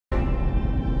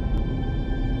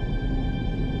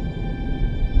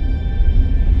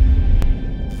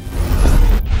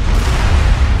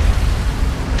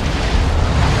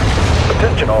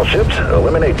Attention all ships,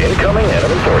 eliminate incoming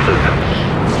enemy forces.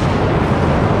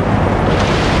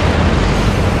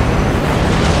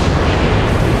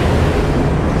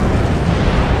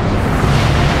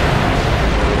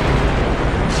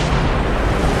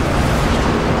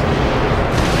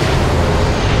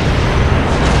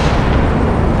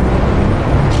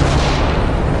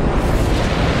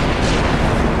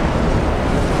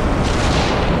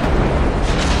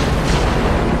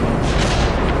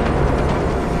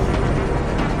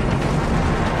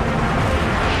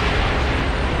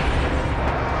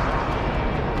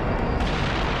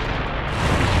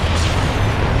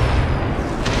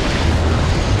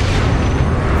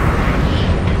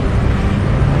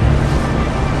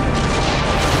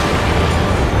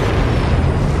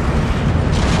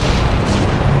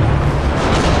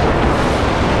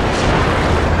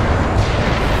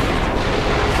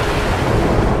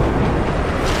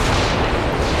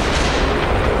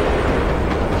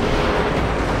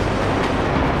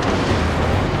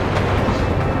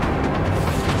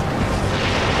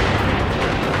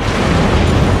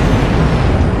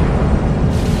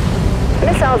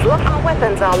 Our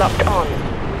weapons are locked on.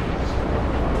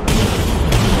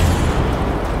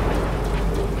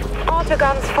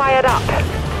 Autoguns fired up.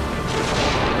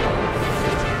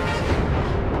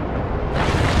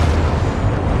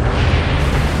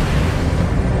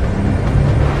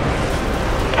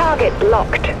 Target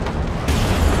locked.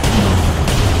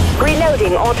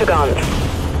 Reloading autoguns.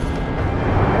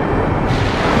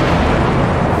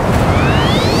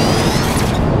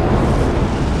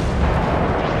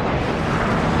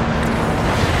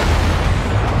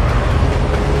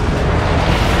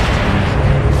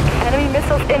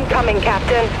 Incoming,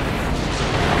 Captain.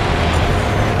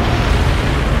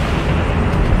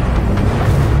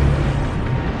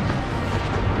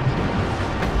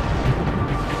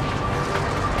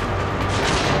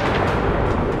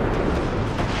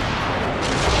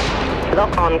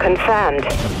 Lock on confirmed.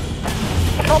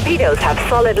 Torpedoes have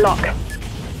solid lock.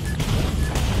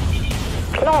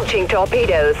 Launching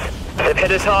torpedoes. They've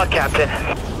hit us hard, Captain.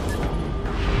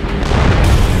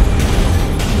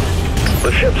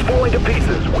 The ship's falling to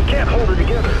pieces. We can't hold her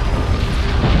together.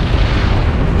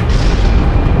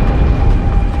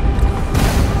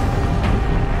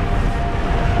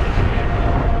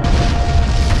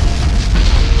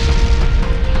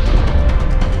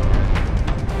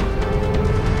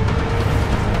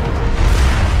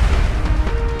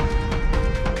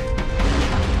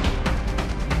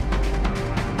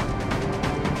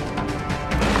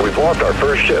 We've lost our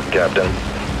first ship, Captain.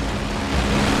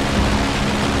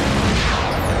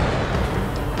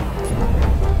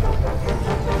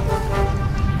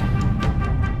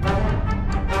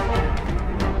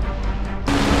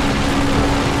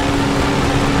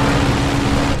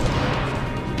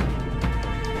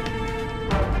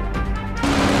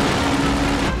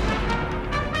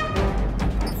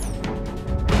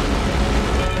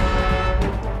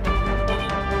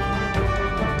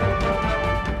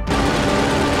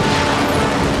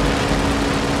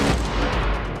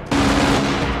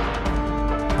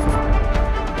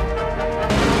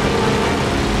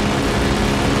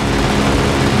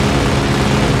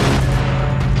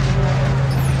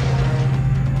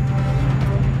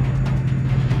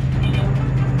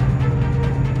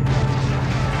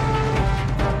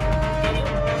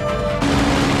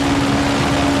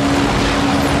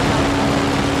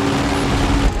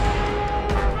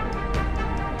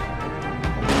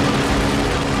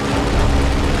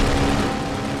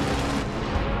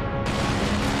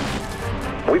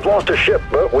 We've lost a ship,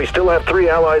 but we still have 3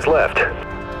 allies left.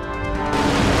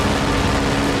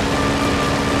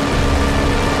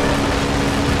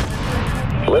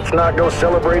 Let's not go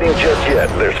celebrating just yet.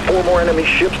 There's 4 more enemy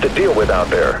ships to deal with out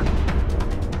there.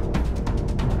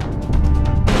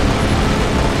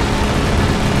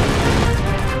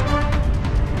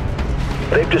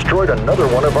 They've destroyed another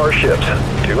one of our ships.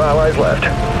 2 allies left.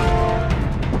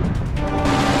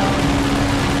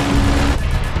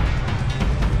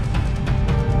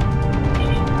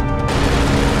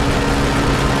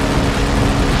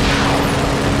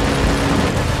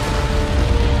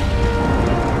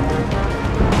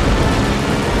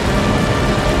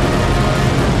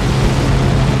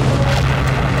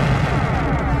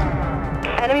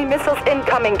 Enemy missiles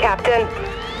incoming, Captain.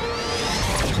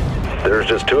 There's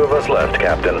just 2 of us left,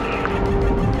 Captain.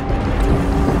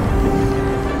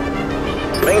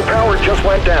 Main power just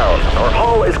went down. Our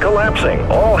hull is collapsing.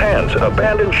 All hands,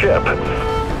 abandon ship.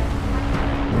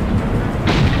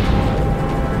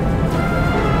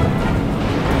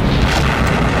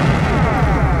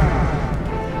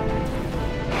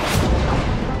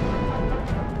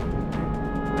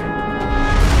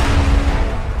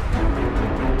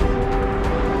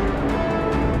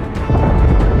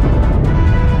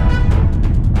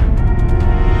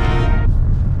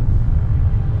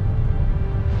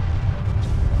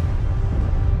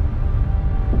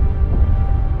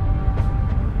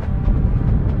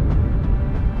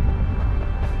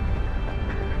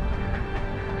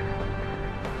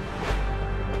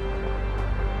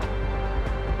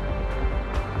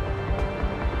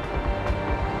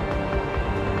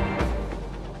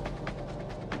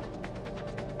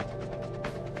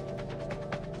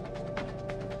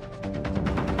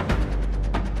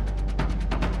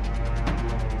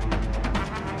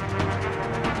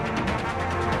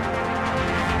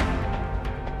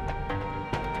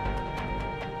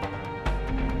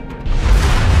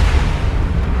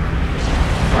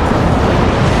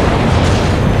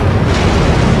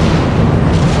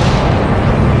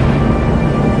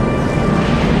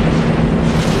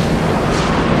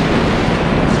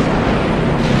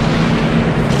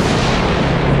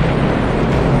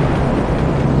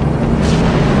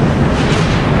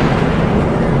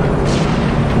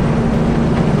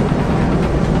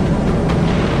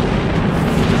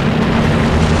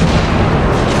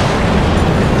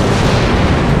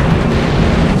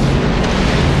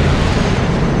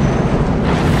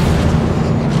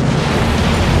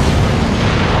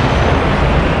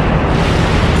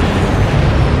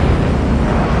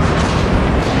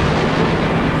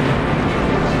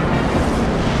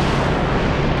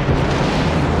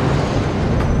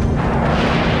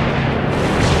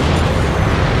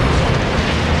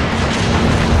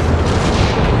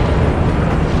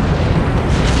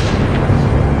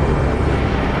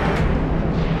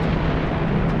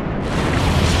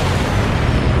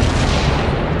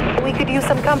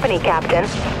 company, Captain.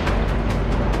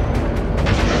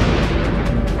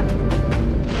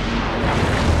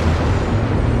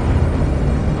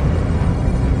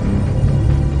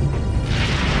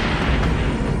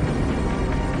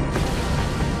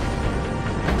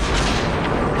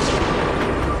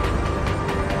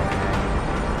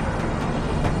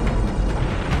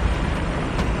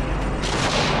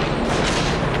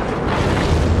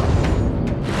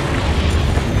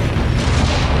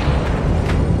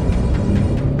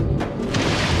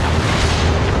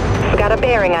 Got a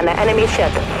bearing on the enemy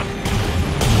ship.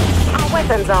 Our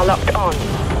weapons are locked on.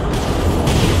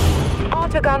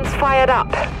 Autoguns fired up.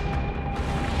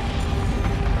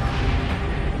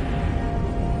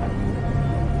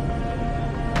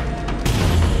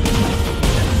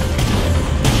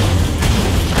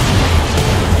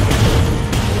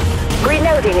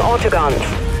 Reloading autoguns.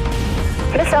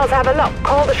 Missiles have a lock.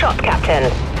 Call the shot,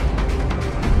 Captain.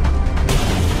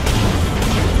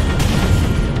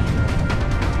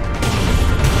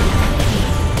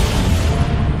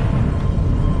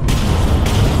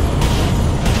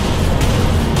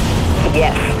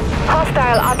 Yes.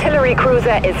 Hostile artillery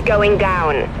cruiser is going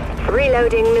down.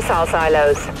 Reloading missile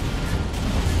silos.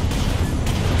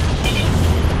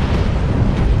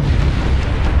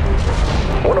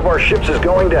 One of our ships is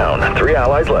going down. 3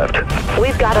 allies left.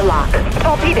 We've got a lock.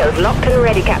 Torpedoes locked and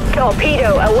ready, Cap.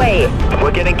 Torpedo away.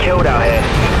 We're getting killed out here.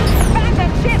 Back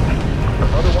that ship!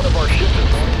 Another one of our ships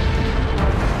is going.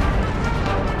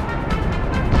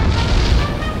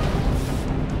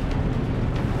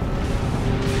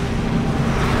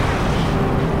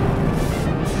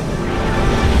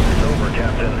 It's over,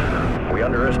 Captain. We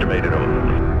underestimated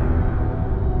them.